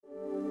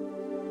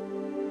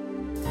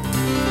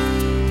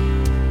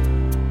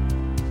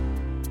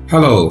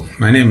Hello,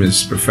 my name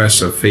is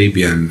Professor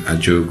Fabian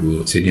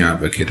Ajogu, Senior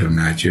Advocate of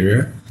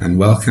Nigeria, and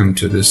welcome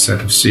to this set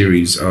of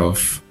series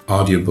of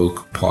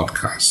audiobook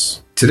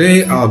podcasts.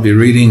 Today I'll be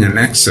reading an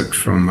excerpt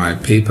from my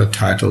paper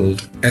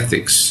titled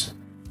Ethics,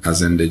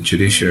 as in the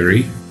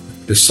Judiciary,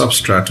 the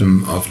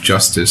Substratum of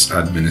Justice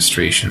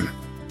Administration.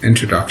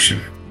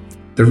 Introduction.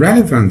 The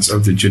relevance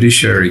of the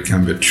judiciary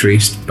can be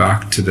traced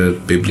back to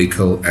the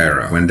biblical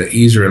era, when the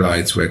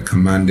Israelites were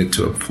commanded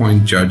to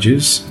appoint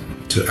judges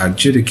to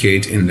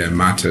adjudicate in their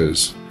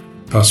matters,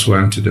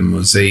 pursuant to the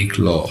Mosaic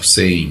law,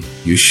 saying,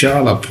 "You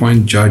shall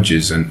appoint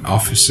judges and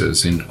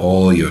officers in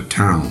all your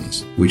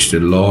towns, which the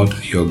Lord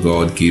your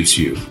God gives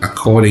you,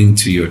 according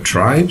to your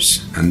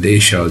tribes, and they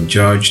shall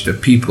judge the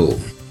people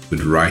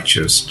with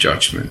righteous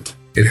judgment."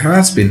 It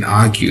has been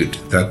argued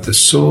that the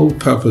sole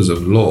purpose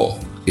of law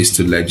is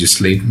to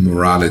legislate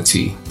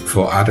morality,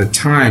 for at a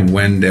time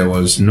when there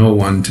was no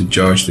one to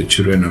judge the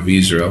children of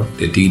Israel,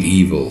 they did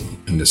evil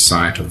in the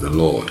sight of the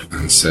Lord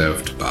and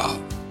served Baal.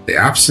 The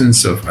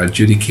absence of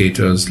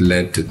adjudicators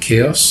led to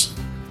chaos,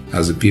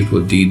 as the people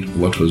did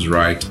what was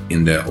right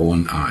in their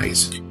own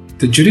eyes.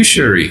 The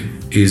judiciary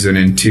is an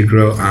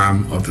integral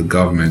arm of the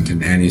government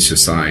in any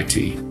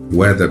society,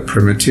 whether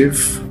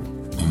primitive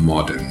or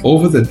modern.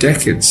 Over the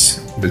decades,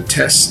 the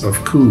tests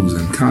of coups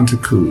and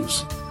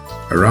counter-coups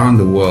around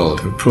the world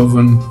have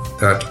proven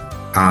that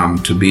arm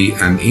to be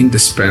an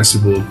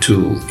indispensable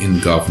tool in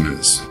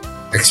governance.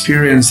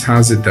 Experience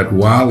has it that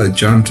while a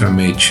junta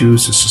may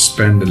choose to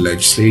suspend the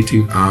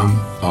legislative arm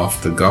of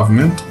the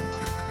government,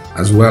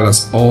 as well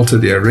as alter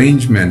the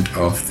arrangement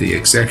of the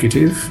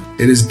executive,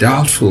 it is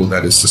doubtful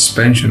that a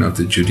suspension of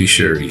the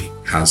judiciary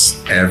has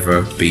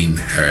ever been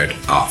heard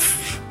of.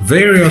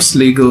 Various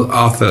legal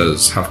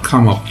authors have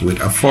come up with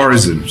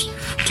aphorisms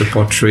to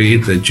portray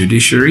the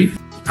judiciary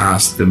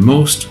as the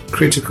most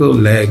critical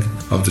leg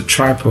of the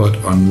tripod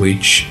on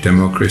which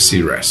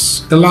democracy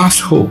rests, the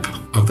last hope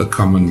of the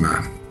common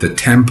man, the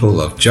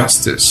temple of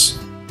justice,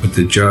 with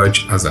the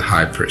judge as a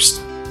high priest,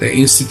 the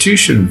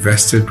institution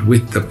vested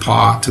with the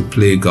power to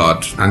play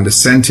God, and the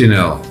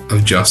sentinel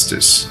of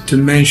justice, to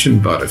mention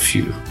but a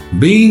few.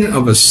 Being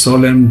of a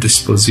solemn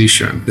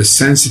disposition, the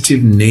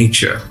sensitive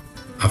nature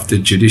of the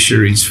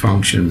judiciary's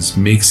functions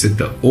makes it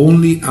the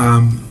only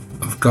arm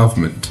of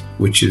government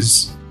which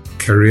is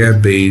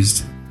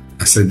career-based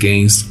as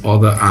against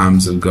other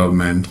arms of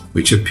government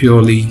which are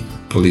purely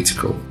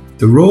political.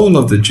 The role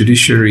of the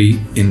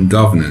judiciary in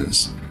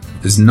governance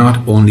is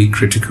not only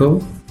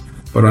critical,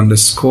 but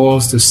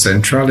underscores the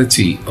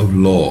centrality of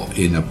law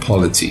in a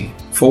polity.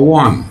 For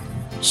one,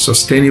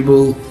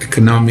 sustainable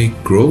economic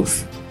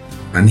growth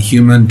and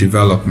human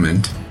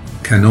development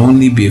can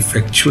only be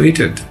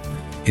effectuated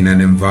in an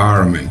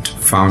environment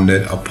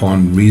founded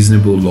upon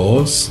reasonable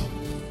laws,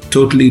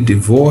 totally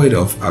devoid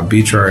of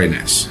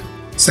arbitrariness.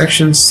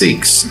 Section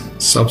 6,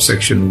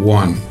 subsection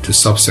 1 to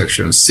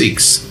subsection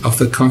 6 of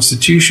the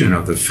Constitution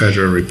of the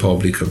Federal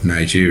Republic of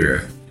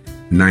Nigeria,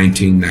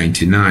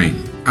 1999,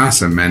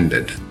 as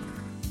amended,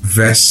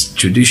 vests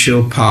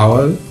judicial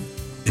power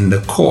in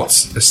the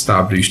courts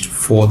established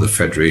for the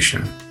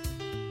Federation.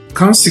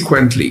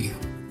 Consequently,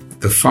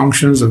 the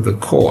functions of the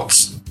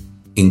courts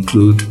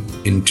include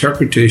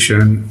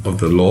interpretation of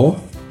the law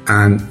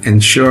and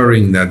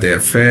ensuring that the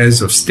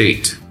affairs of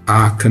state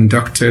are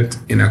conducted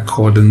in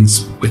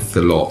accordance with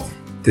the law.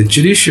 The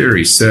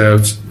judiciary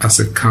serves as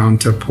a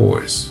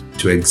counterpoise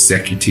to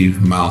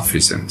executive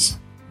malfeasance.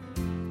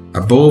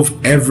 Above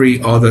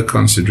every other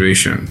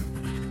consideration,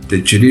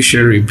 the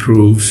judiciary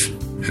proves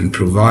and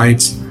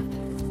provides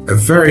a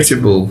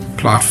veritable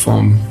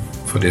platform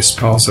for the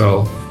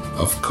espousal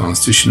of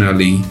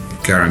constitutionally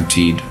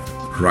guaranteed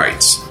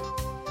rights.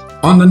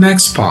 On the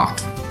next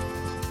part,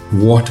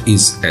 what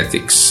is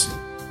ethics?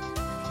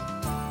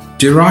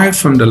 Derived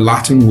from the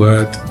Latin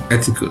word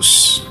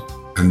ethicus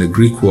and the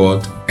Greek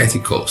word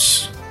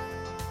ethikos.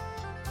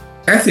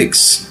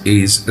 Ethics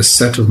is a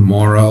set of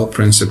moral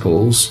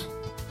principles,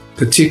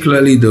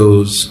 particularly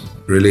those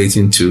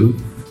relating to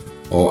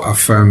or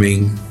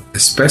affirming a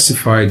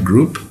specified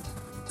group,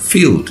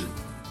 field,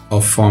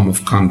 or form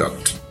of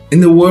conduct.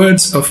 In the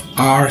words of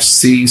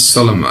R.C.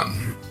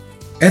 Solomon,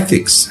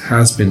 ethics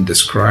has been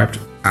described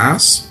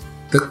as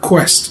the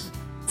quest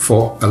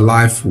for a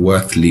life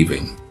worth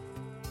living,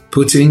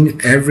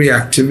 putting every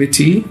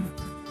activity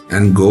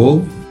and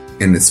goal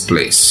in its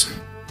place,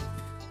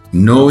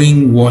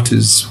 knowing what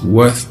is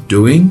worth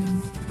doing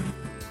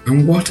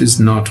and what is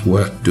not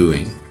worth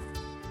doing.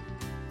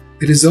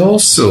 It is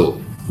also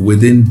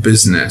within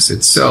business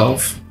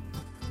itself,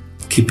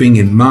 keeping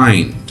in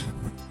mind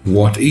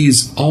what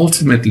is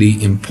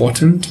ultimately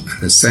important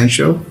and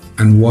essential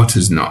and what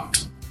is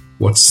not,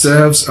 what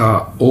serves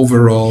our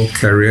overall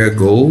career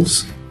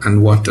goals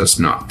and what does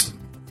not,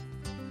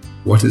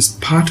 what is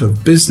part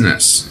of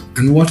business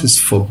and what is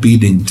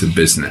forbidden to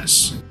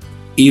business.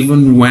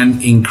 Even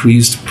when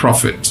increased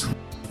profit,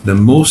 the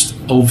most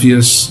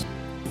obvious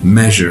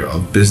measure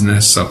of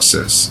business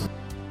success,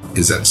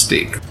 is at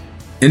stake.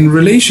 In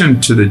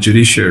relation to the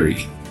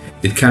judiciary,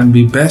 it can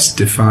be best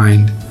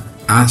defined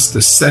as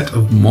the set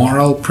of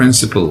moral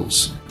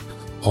principles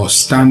or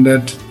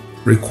standard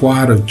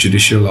required of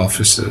judicial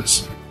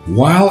officers.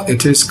 While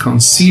it is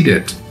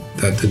conceded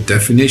that the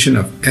definition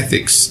of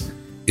ethics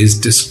is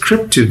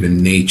descriptive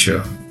in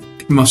nature,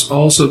 it must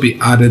also be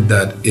added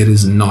that it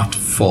is not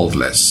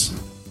faultless.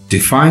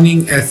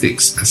 Defining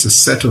ethics as a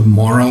set of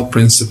moral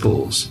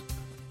principles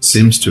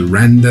seems to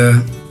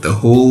render the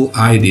whole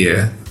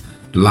idea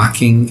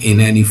lacking in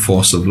any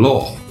force of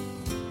law,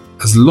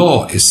 as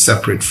law is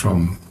separate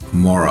from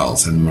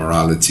morals and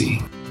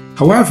morality.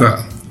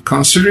 However,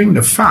 considering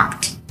the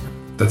fact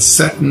that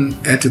certain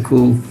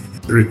ethical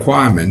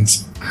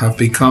requirements have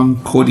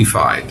become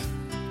codified,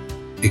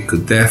 it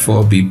could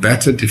therefore be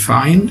better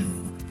defined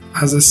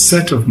as a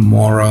set of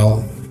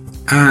moral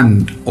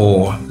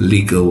and/or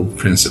legal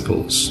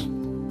principles.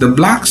 The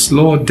Black's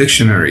Law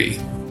Dictionary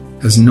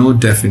has no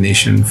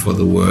definition for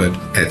the word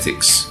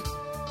ethics.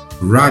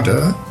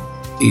 Rather,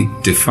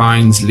 it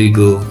defines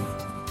legal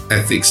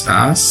ethics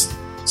as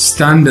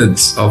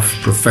standards of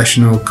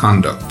professional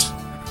conduct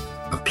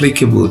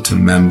applicable to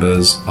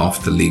members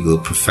of the legal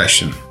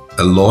profession,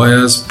 a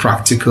lawyer's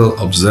practical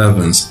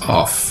observance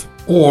of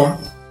or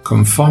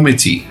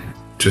conformity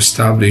to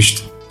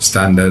established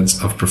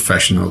standards of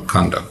professional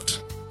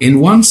conduct. In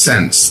one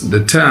sense,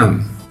 the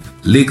term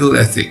legal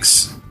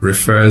ethics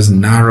refers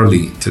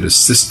narrowly to the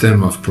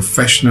system of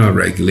professional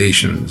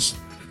regulations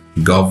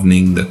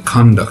governing the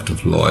conduct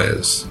of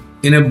lawyers.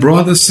 In a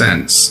broader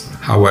sense,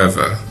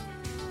 however,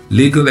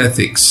 legal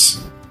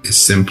ethics is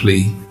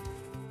simply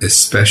a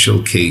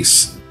special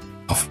case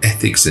of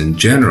ethics in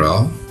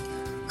general,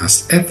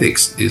 as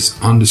ethics is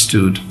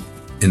understood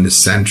in the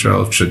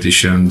central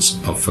traditions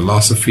of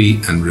philosophy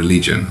and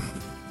religion.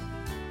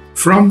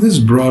 From this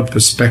broad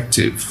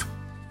perspective,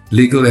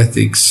 legal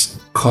ethics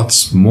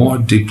cuts more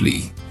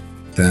deeply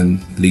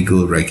than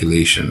legal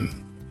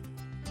regulation.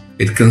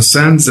 It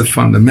concerns the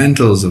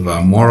fundamentals of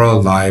our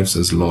moral lives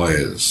as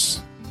lawyers.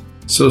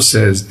 So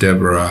says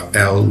Deborah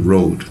L.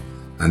 Rode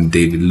and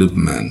David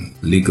Lubman,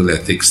 Legal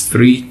Ethics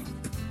 3,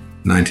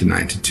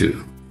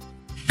 1992.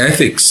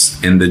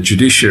 Ethics in the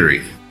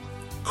Judiciary,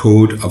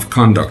 Code of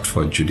Conduct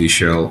for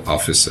Judicial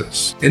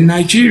Officers. In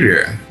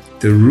Nigeria,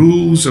 the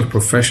Rules of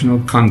Professional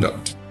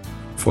Conduct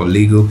for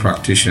Legal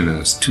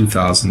Practitioners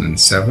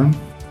 2007,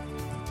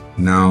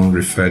 now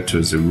referred to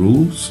as the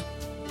Rules,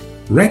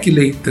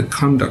 regulate the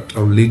conduct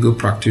of legal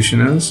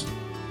practitioners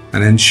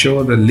and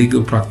ensure that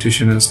legal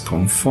practitioners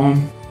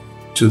conform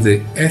to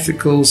the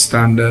ethical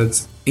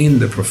standards in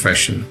the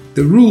profession.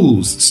 The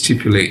rules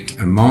stipulate,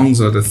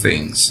 amongst other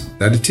things,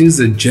 that it is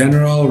the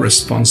general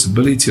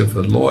responsibility of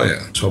the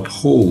lawyer to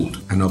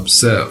uphold and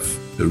observe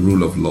the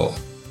rule of law,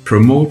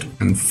 promote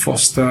and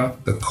foster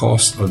the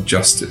cause of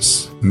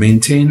justice,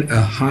 maintain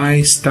a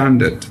high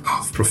standard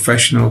of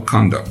professional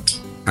conduct,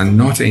 and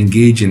not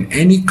engage in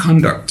any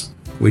conduct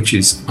which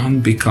is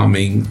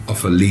unbecoming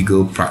of a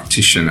legal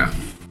practitioner.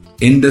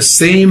 In the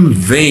same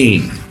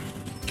vein,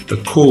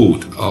 the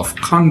Code of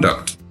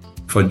Conduct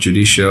for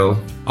Judicial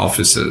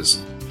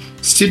Officers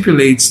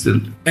stipulates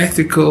the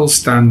ethical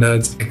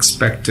standards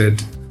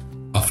expected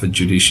of a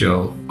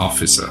judicial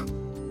officer.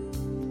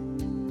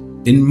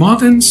 In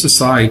modern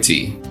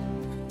society,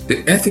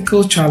 the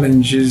ethical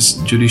challenges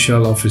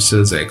judicial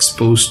officers are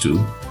exposed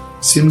to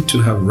seem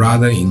to have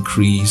rather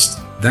increased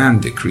than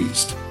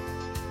decreased.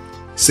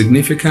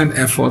 Significant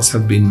efforts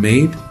have been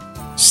made,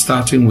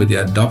 starting with the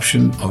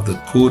adoption of the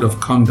Code of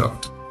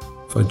Conduct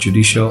for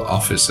Judicial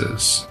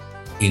Officers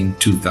in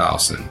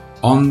 2000,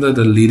 under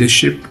the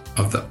leadership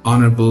of the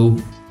Honorable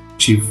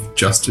Chief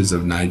Justice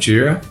of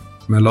Nigeria,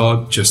 my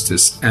Lord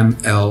Justice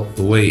M.L.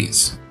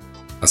 Owais,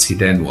 as he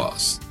then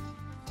was,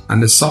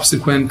 and the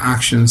subsequent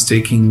actions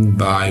taken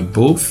by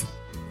both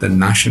the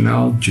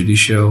National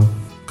Judicial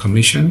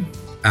Commission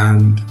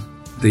and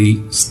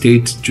the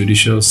State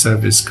Judicial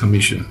Service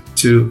Commission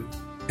to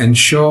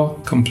ensure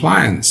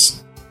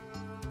compliance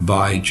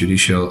by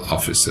judicial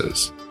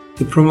officers.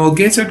 The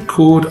promulgated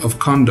Code of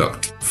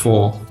Conduct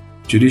for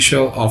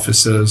Judicial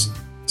Officers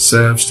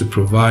serves to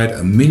provide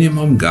a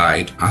minimum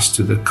guide as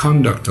to the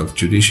conduct of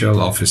judicial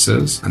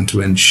officers and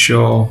to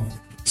ensure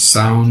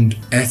sound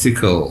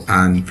ethical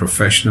and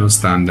professional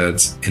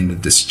standards in the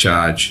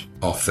discharge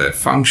of their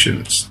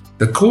functions.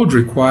 The code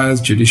requires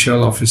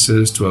judicial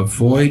officers to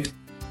avoid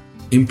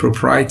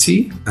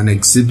impropriety and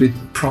exhibit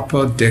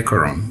proper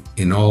decorum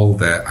in all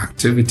their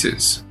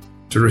activities,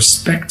 to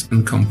respect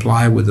and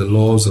comply with the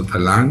laws of the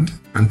land,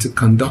 and to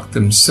conduct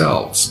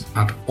themselves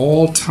at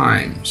all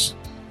times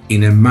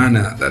in a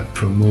manner that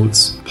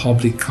promotes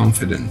public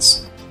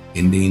confidence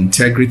in the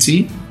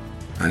integrity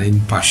and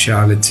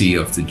impartiality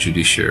of the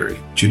judiciary.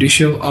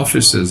 Judicial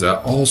officers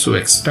are also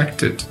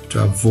expected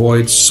to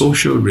avoid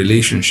social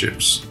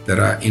relationships that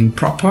are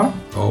improper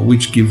or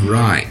which give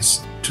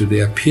rise to the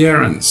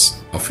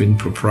appearance of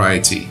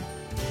impropriety,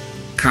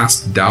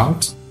 cast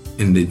doubt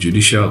in the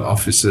judicial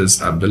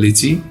officer's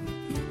ability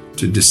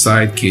to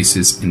decide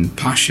cases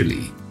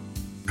impartially,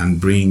 and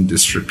bring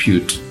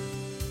disrepute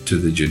to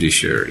the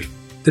judiciary.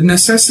 The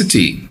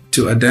necessity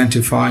to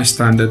identify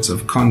standards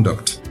of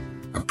conduct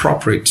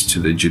appropriate to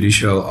the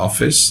judicial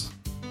office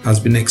has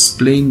been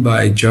explained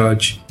by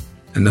Judge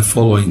in the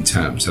following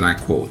terms, and I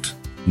quote,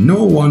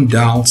 "No one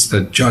doubts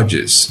that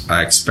judges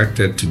are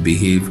expected to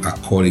behave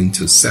according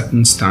to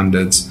certain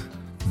standards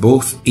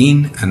both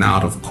in and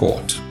out of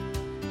court.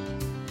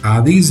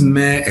 Are these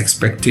mere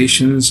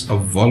expectations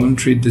of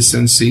voluntary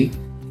decency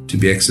to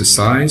be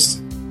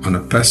exercised on a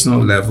personal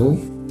level,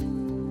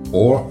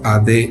 or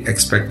are they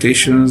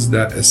expectations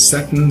that a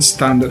certain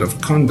standard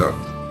of conduct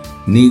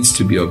needs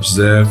to be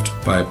observed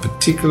by a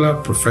particular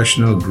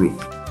professional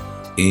group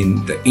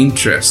in the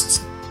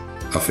interests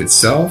of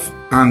itself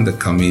and the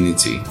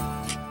community?"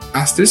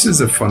 As this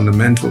is a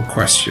fundamental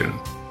question,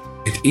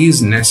 it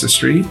is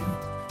necessary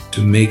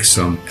to make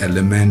some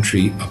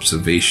elementary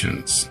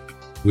observations.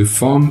 We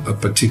form a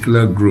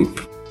particular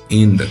group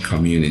in the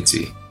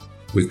community.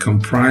 We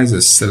comprise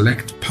a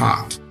select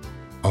part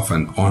of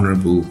an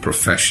honorable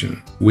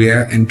profession. We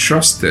are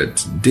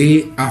entrusted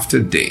day after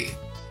day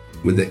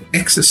with the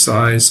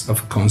exercise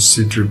of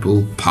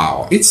considerable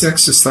power. Its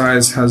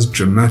exercise has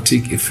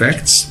dramatic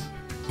effects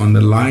on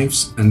the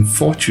lives and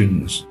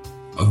fortunes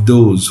of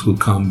those who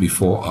come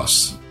before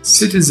us.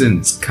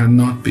 Citizens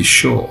cannot be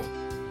sure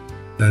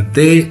that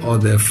they or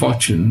their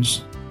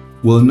fortunes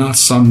will not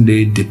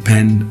someday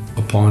depend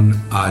upon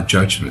our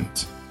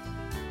judgment.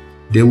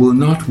 They will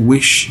not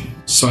wish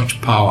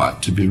such power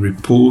to be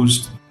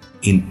reposed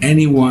in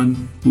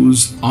anyone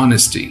whose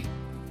honesty,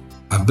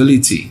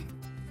 ability,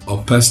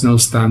 or personal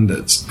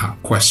standards are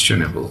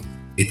questionable.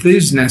 It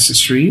is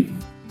necessary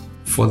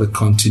for the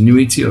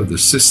continuity of the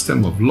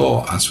system of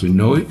law as we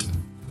know it,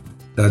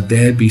 that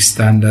there be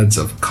standards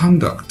of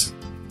conduct,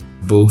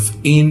 both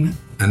in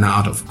and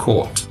out of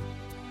court,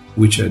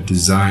 which are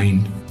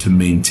designed to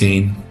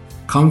maintain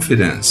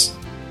confidence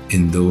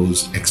in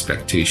those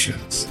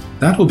expectations.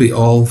 That will be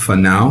all for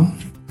now,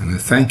 and I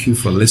thank you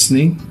for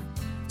listening.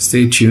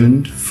 Stay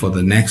tuned for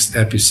the next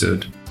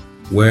episode,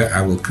 where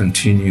I will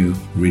continue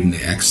reading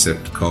the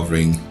excerpt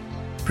covering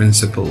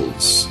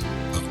principles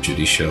of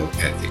judicial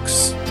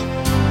ethics.